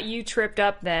he's got you tripped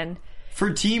up, then for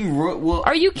Team well,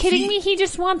 are you kidding me? He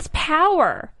just wants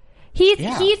power. He's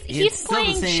still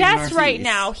playing the same chess Narcisse. right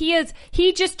now.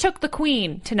 He just took the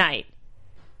queen tonight.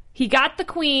 He got the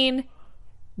queen.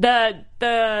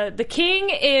 The king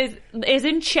is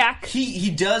in check. He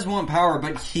does want power,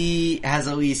 but he has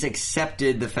at least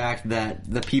accepted the fact that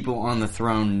the people on the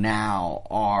throne now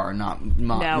are not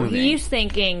No, moving. he's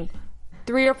thinking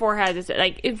 3 or 4 heads.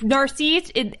 Like if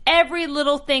Narcisse, every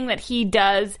little thing that he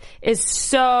does is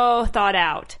so thought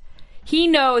out. He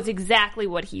knows exactly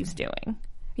what he's doing. Are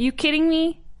you kidding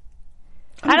me?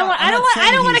 I don't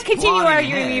want to continue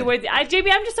arguing with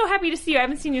JB. I'm just so happy to see you. I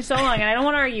haven't seen you so long, and I don't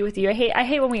want to argue with you. I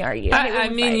hate when we argue. I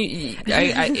mean,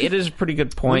 it is a pretty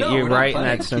good point. You're right in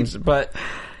that sense, but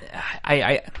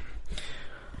I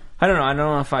don't know. I don't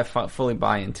know if I fully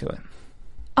buy into it.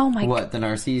 Oh my! What, the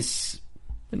Narcisse?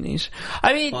 Denise.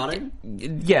 I mean, plotting?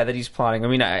 Yeah, that he's plotting. I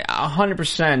mean,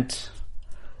 100%.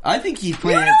 I think he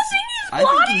plays. You don't think he's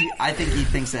plotting? I think he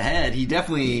thinks ahead. He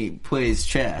definitely plays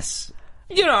chess.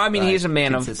 You know, I mean, he's a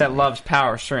man that consistently. loves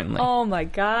power, certainly. Oh my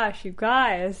gosh, you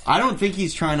guys! I don't think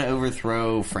he's trying to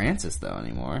overthrow Francis though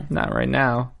anymore. Not right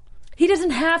now. He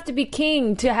doesn't have to be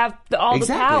king to have all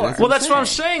Exactly, the power. that's Well, that's what I'm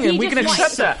saying, and He we just can wants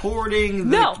accept that. Supporting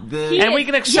No, he And we is-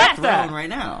 can accept yes. that. throne right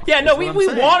now. Yeah, no, That's we what I'm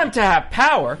saying. want him to have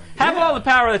power. Have Yeah. all the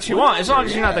power that you want, as long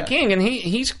as you're not the Yeah. king, and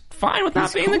he's fine with not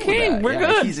He's being cool the with king. that. We're Yeah,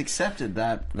 good. He's accepted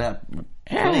that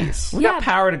Yeah. place. We got Yeah.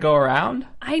 power to go around.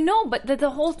 I know, but the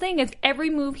whole thing is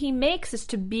every move he makes is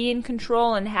to be in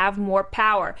control and have more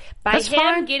power. By That's him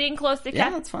fine. getting close to Yeah,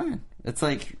 Cap, that's fine. It's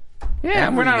like Yeah,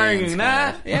 we're not every arguing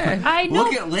man's that. gotta- Yeah. I know.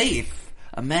 Look at Leif,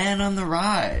 a man on the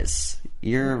rise.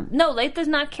 No, Leif does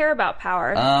not care about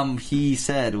power. He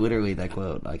said literally that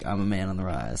quote, like, "I'm a man on the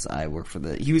rise. I work for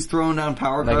the." He was throwing down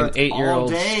power Like an cards 8-year-old. all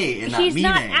day in that He's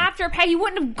meeting. not after power. He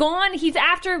wouldn't have gone. He's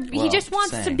after. He Well, just wants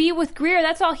to same. be with Greer.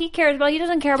 That's all he cares about. He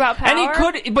doesn't care about power. And he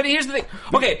could, but here's the thing.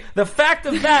 Okay, the fact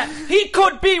of that, he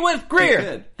could be with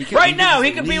Greer. He could. Right He could now, just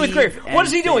he could be with leave Greer. and What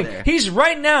is he stay doing? there. He's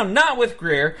right now not with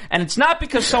Greer, and it's not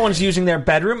because someone's using their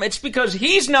bedroom. It's because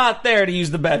he's not there to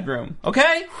use the bedroom.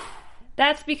 Okay?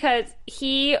 That's because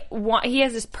he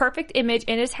has this perfect image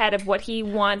in his head of what he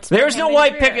wants. There's for no him and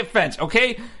white Greer. picket fence.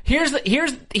 Okay? Here's the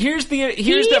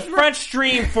He's French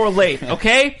dream for Leif.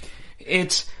 Okay?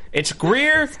 It's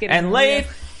Greer getting and real.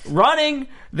 Leif running.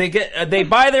 They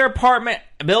buy their apartment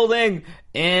building,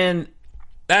 and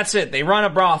that's it. They run a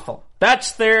brothel.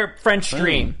 That's their French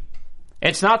dream.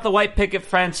 It's not the white picket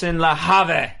fence in Le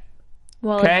Havre.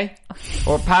 Well, Okay?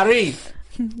 Or Paris.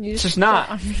 It's just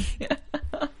not.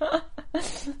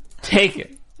 Take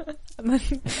it.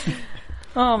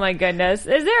 oh my goodness.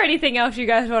 Is there anything else you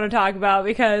guys want to talk about?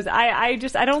 Because I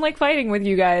don't like fighting with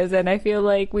you guys, and I feel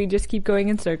like we just keep going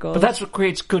in circles. But that's what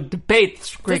creates good debate.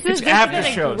 That's what creates This good has after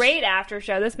been a shows. great after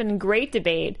show. This has been a great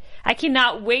debate. I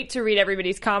cannot wait to read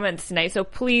everybody's comments tonight. So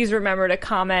please remember to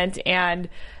comment and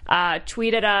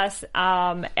tweet at us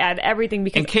and everything.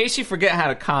 Because In case you forget how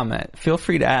to comment, feel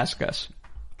free to ask us.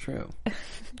 True.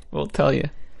 We'll tell you.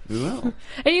 We will.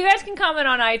 and you guys can comment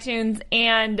on iTunes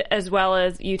and as well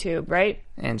as YouTube, right?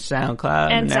 And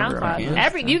SoundCloud. And everywhere. SoundCloud.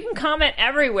 Yeah. You can comment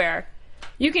everywhere.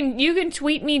 You can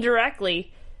tweet me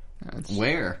directly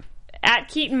Where? at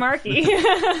Keaton Markey. Do you guys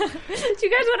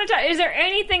want to talk? Is there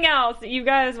anything else that you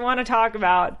guys want to talk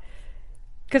about?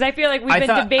 Because I feel like we've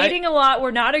been debating a lot.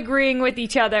 We're not agreeing with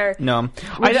each other. No.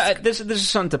 This is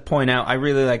something to point out. I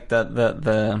really like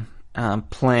the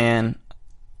plan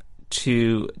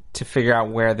to figure out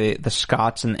where the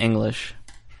Scots and the English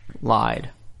lied.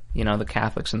 You know, the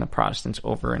Catholics and the Protestants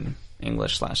over in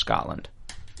English/Scotland.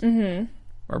 Mm-hmm.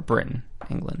 Or Britain.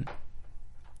 England.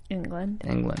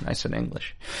 I said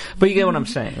English. But you get what I'm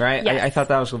saying, right? Yes. I thought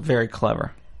that was very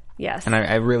clever. Yes. And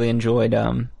I really enjoyed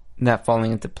that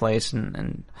falling into place,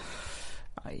 and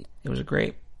it was a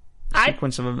great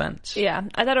sequence of events. Yeah,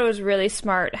 I thought it was really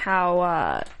smart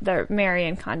how Mary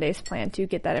and Conde's plan to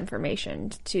get that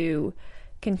information to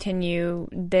continue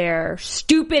their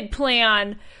stupid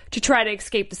plan to try to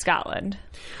escape to Scotland.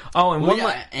 Oh, and Well,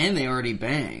 one and they already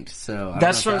banged, so I don't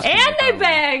That's know if what- gonna And be a they problem.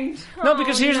 banged! No,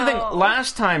 because here's the no. thing.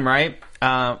 Last time, right?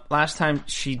 Last time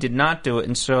she did not do it,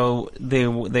 and so they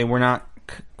were not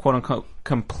quote unquote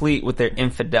complete with their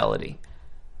infidelity.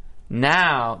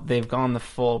 Now they've gone the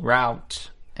full route,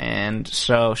 and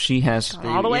so she has.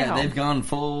 All the way home. They've gone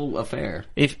full affair.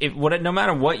 No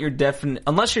matter what your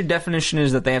unless your definition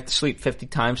is that they have to sleep 50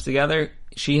 times together,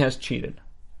 she has cheated.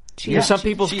 Because some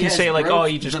people She can has say like, broke "Oh,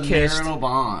 you just the kissed." marital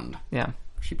bond. Yeah.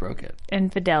 She broke it.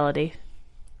 Infidelity.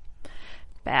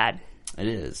 Bad. It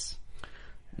is.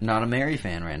 Not a Mary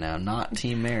fan right now. Not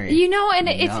Team Mary. You know, and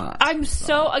it's. Not. I'm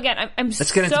so again. I'm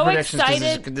Let's get into so predictions. 'Cause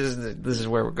excited. This is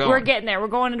where we're going. We're getting there. We're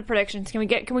going into predictions. Can we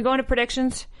go into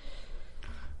predictions?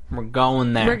 We're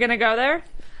going there. We're gonna go there.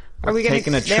 Are we gonna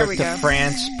taking a there trip we to go.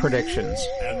 France? Predictions.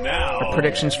 And now, Or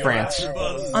predictions France.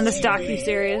 On this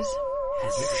docu-series?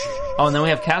 Oh, and then we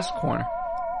have Castle Corner.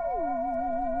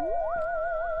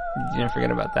 You didn't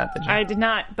forget about that, did you? I did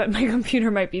not, but my computer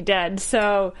might be dead.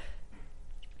 So,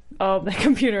 the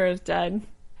computer is dead.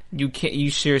 You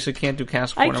seriously can't do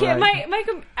Castle I Corner? can't.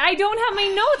 without- I don't have my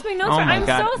notes. My notes Oh are. my I'm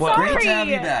God. so Well, sorry. Great to have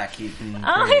you back, Ethan.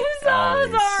 I'm Great. so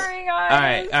Always. sorry,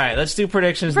 guys. All right. Let's do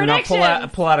predictions. Then I'll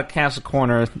Predictions. pull out a Castle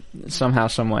Corner somehow,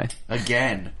 some way.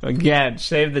 Again. Again,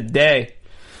 save the day.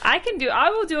 I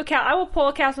will pull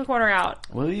a Castle Corner out.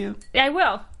 Will you? I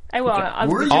will. I'll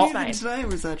Were be you just even fine. tonight, or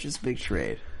was that just a big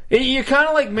trade? You're kind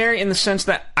of like Mary in the sense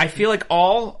that I feel like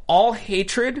all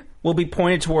hatred will be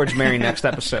pointed towards Mary next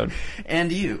episode, And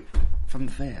you, from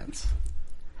the fans.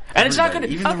 and it's not going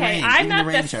Everybody, to. even the Okay, Reign- I'm even not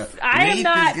the Reign the. show. I am Nate is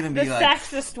not gonna the be like,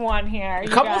 sexist one here. You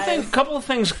guys. Couple of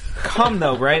things come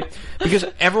though, right? Because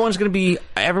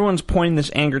everyone's pointing this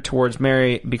anger towards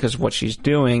Mary because of what she's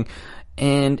doing,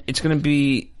 and it's going to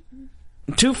be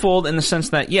twofold in the sense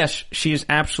that, yes, she is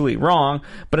absolutely wrong,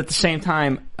 but at the same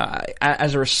time,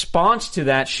 as a response to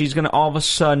that, she's going to all of a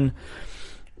sudden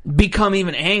become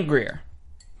even angrier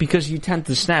because you tend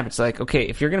to snap. It's like, okay,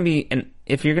 if you're going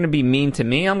to be mean to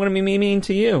me, I'm going to be mean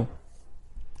to you,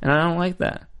 and I don't like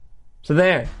that. So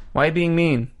there, why being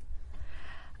mean?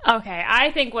 Okay,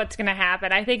 I think what's going to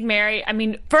happen, I think Mary,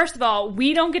 first of all,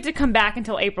 we don't get to come back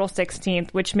until April 16th,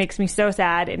 which makes me so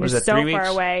sad. And it's so far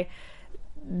away.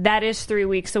 That is 3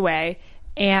 weeks away.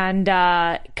 And,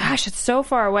 gosh, it's so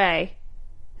far away.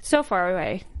 So far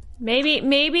away. Maybe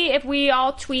if we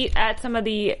all tweet at some of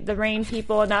the Rain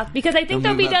people enough, because I think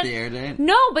they'll be done. The air date?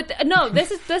 No,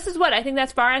 this is what I think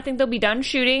that's far. I think they'll be done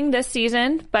shooting this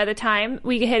season by the time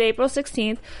we hit April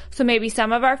 16th. So maybe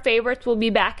some of our favorites will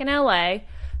be back in LA.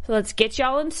 So let's get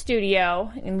y'all in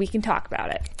studio and we can talk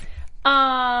about it.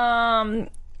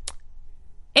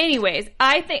 Anyways,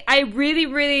 I think I really,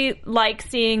 really like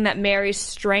seeing that Mary's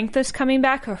strength is coming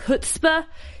back, her chutzpah,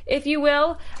 if you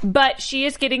will, but she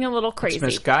is getting a little crazy. It's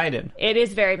misguided. It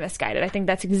is very misguided. I think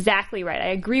that's exactly right. I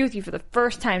agree with you for the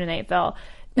first time tonight, Phil.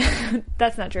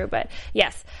 That's not true, but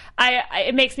yes.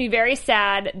 It makes me very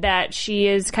sad that she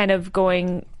is kind of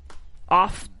going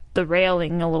off the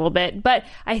railing a little bit. But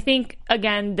I think,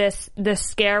 again, this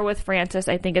scare with Frances,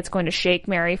 I think it's going to shake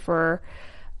Mary for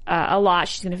a lot.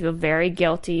 She's going to feel very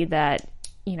guilty that,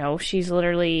 she's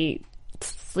literally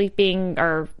sleeping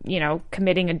or,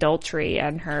 committing adultery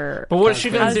and her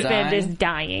husband is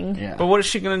dying. Yeah. But what is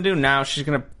she going to do now? She's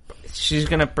going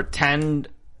to pretend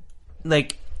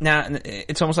like, now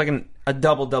it's almost like a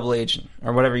double agent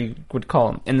or whatever you would call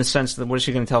him, in the sense that what is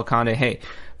she going to tell Conde? Hey,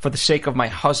 for the sake of my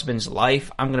husband's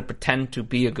life, I'm going to pretend to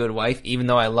be a good wife, even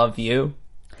though I love you.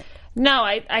 No,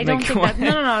 I don't think that.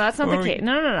 No, that's not the case.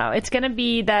 No. It's going to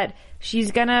be that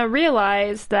she's going to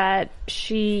realize that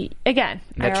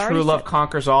that true love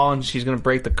conquers all, and she's going to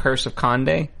break the curse of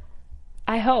Conde.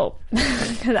 I hope,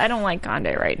 because I don't like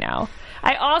Conde right now.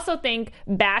 I also think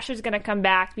Bash is going to come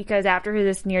back because after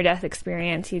this near-death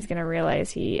experience, he's going to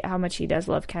realize how much he does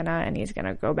love Kenna, and he's going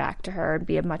to go back to her and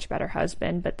be a much better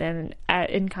husband. But then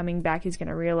in coming back, he's going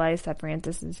to realize that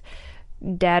Frances is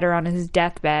dead or on his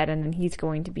deathbed, and then he's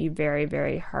going to be very,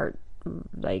 very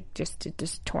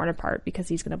just torn apart because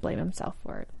he's going to blame himself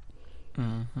for it.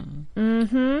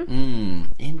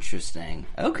 Interesting.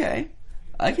 Okay.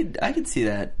 I could see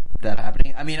that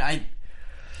happening.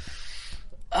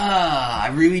 I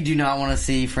really do not want to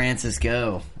see Frances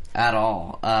go at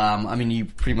all. You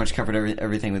pretty much covered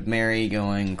everything with Mary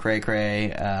going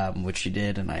cray-cray, which she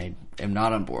did, and I am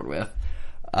not on board with.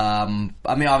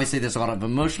 Obviously there's a lot of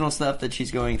emotional stuff that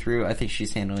she's going through. I think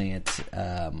she's handling it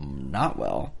not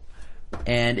well.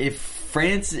 And if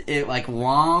Frances,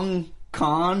 long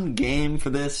con game for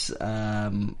this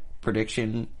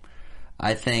prediction,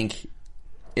 I think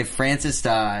if Frances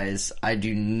dies, I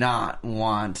do not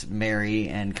want Mary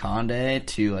and Conde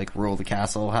to rule the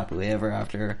castle happily ever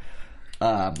after.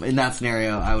 In that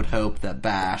scenario, I would hope that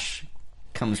Bash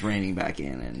comes raining back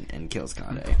in and kills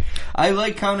Conde. I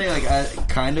like Conde,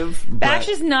 kind of. Bash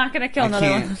is not going to kill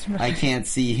another one. I can't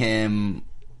see him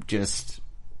just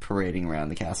parading around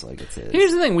the castle like it's his.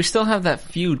 Here's the thing: we still have that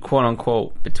feud, quote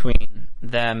unquote, between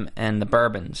them and the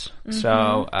Bourbons. Mm-hmm.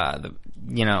 So,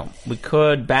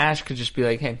 Bash could just be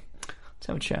like, "Hey, let's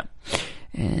have a chat,"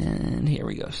 and here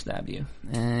we go, stab you,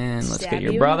 and let's get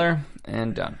your brother,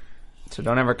 and done. So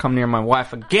don't ever come near my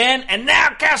wife again. And now,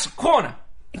 Castle Corner.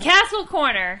 Castle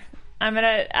Corner.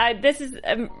 Marissa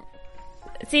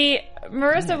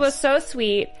was so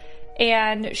sweet,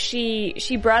 and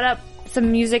she brought up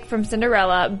some music from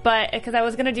Cinderella, but because I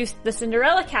was going to do the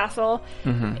Cinderella Castle,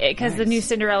 because the new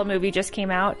Cinderella movie just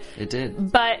came out. It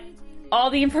did. But all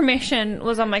the information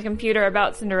was on my computer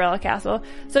about Cinderella Castle.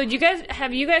 So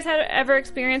have you guys ever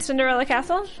experienced Cinderella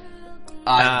Castle?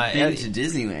 I've been to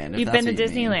Disneyland. You've been to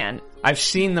Disneyland. I've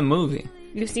seen the movie.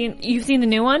 You've seen the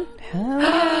new one?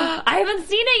 I haven't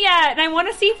seen it yet, and I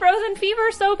want to see Frozen Fever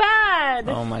so bad.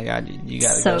 Oh my god, you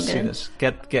gotta go see this.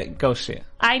 Go see it.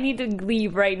 I need to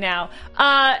leave right now.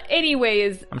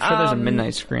 Anyways, I'm sure there's a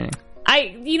midnight screening.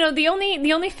 The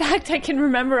only fact I can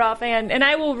remember offhand, and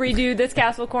I will redo this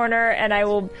Castle Corner, and I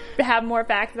will have more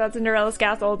facts about Cinderella's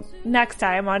Castle next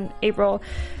time on April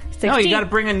 16th. No, you got to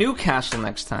bring a new castle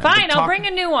next time. Fine, I'll bring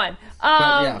a new one.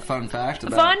 Fun fact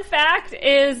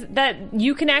is that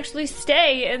you can actually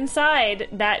stay inside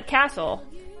that castle.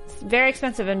 It's very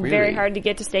expensive and very hard to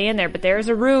get to stay in there, but there's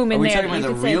a room in there. Are we talking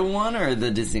about the real one or the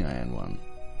Disneyland one?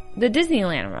 The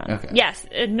Disneyland one. Okay. Yes,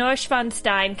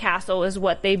 Neuschwanstein Castle is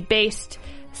what they based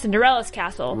Cinderella's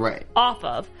castle off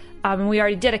of. And we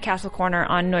already did a Castle Corner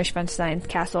on Neuschwanstein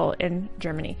Castle in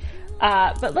Germany.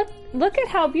 But look at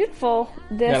how beautiful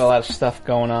this. Got a lot of stuff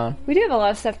going on. We do have a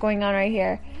lot of stuff going on right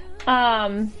here.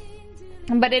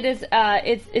 But it is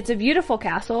it's a beautiful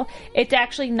castle. It's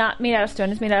actually not made out of stone.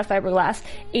 It's made out of fiberglass.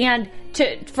 And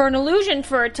for an illusion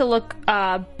for it to look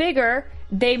bigger,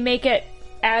 they make it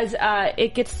as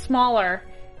it gets smaller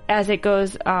as it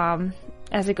goes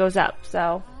up.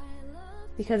 So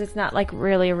because it's not like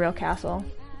really a real castle,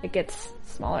 it gets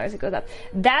smaller as it goes up.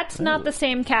 That's not the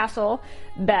same castle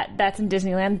that's in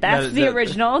Disneyland. That's the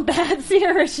original. That's the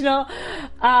original.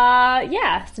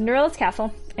 Yeah, Cinderella's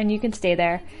castle, and you can stay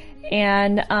there.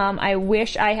 And I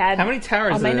wish I had. How many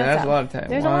towers is there? That's a lot of towers.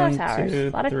 There's a lot of towers. A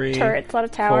lot of turrets. A lot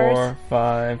of towers. 4,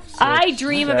 5, 6, I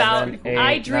dream 7,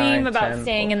 8, about 9, 10,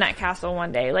 staying in that castle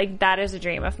one day. Like that is a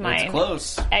dream of mine. It's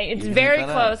close. It's very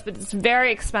close, but it's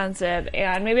very expensive.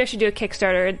 And maybe I should do a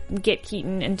Kickstarter, get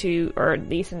Keaton into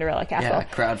the Cinderella castle. Yeah,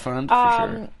 crowdfund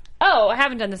for sure. Oh, I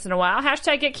haven't done this in a while.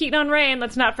 Hashtag get Keaton on Rain.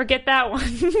 Let's not forget that one.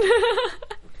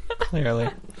 Clearly.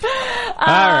 All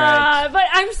right. But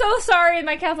I'm so sorry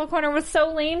my Castle Corner was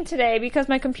so lame today because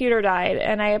my computer died,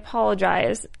 and I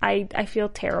apologize. I feel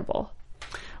terrible.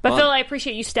 But Phil, I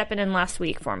appreciate you stepping in last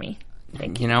week for me.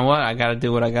 Thank you. You know what? I got to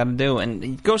do what I got to do,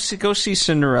 and go see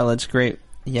Cinderella. It's great.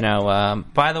 You know.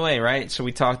 By the way, right? So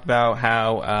we talked about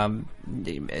how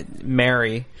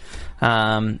Mary,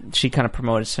 she kind of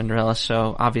promoted Cinderella.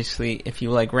 So obviously, if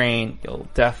you like Rain, you'll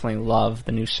definitely love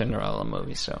the new Cinderella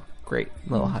movie. So great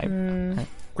little hype.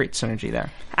 Great synergy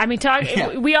there. I mean,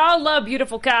 we all love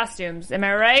beautiful costumes. Am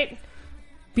I right?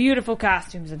 Beautiful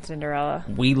costumes in Cinderella.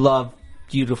 We love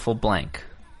beautiful blank.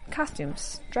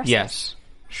 Costumes. Dresses. Yes.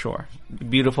 Sure.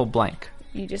 Beautiful blank.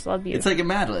 You just love beauty. It's like a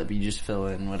Mad Lib. You just fill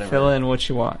in whatever. Fill in what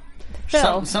you want.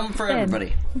 Some for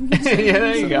everybody. Yeah,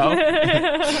 there you go.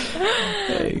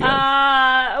 There you go.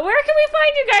 Where can we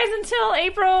find you guys until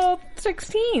April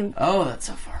 16th? Oh, that's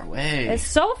so far away. It's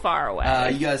so far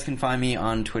away. You guys can find me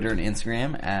on Twitter and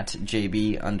Instagram at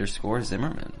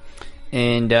JB_Zimmerman.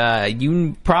 And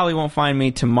you probably won't find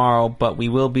me tomorrow, but we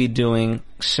will be doing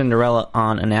Cinderella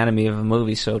on Anatomy of a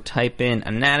Movie. So type in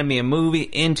Anatomy of a Movie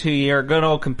into your good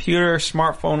old computer,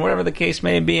 smartphone, whatever the case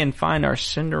may be, and find our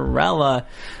Cinderella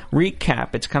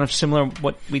recap. It's kind of similar to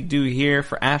what we do here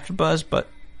for AfterBuzz, but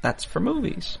that's for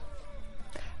movies.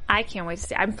 I can't wait to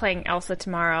see. I'm playing Elsa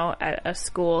tomorrow at a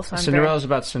school. So Cinderella's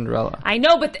about Cinderella. I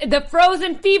know, but the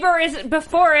Frozen fever is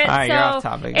before it. All right, so, you're off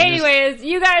topic. Anyways,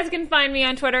 you guys can find me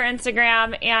on Twitter,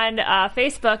 Instagram, and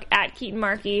Facebook at Keaton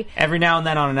Markey. Every now and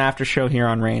then on an after show here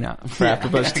on Raina for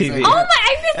AfterBuzz TV. Exactly. Oh my!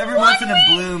 I missed Every one once in week.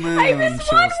 a blue moon, I missed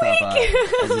she'll one stop by week.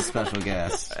 as a special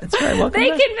guest. That's right. Welcome They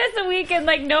back. can miss a week, and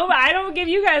no, I don't give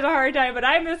you guys a hard time, but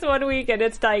I miss 1 week, and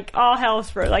it's like all hell's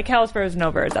frozen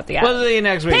over. It's up the ass. We'll see you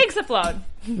next week. Pigs afloat.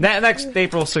 Next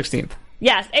April 16th.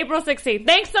 Yes, April 16th.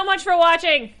 Thanks so much for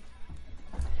watching.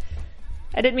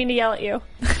 I didn't mean to yell at you.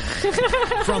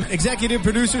 From executive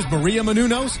producers Maria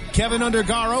Menounos, Kevin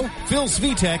Undergaro, Phil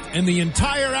Svitek, and the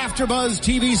entire AfterBuzz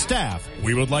TV staff,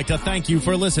 we would like to thank you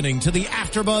for listening to the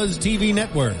AfterBuzz TV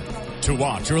network. To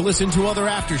watch or listen to other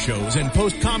after shows and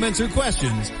post comments or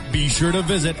questions, be sure to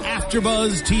visit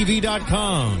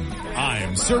AfterBuzzTV.com.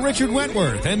 I'm Sir Richard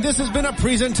Wentworth, and this has been a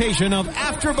presentation of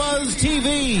AfterBuzz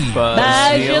TV.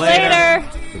 Bye. See you later.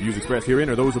 The views expressed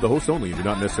herein are those of the hosts only and do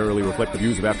not necessarily reflect the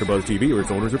views of AfterBuzz TV or its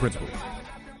owners or principals.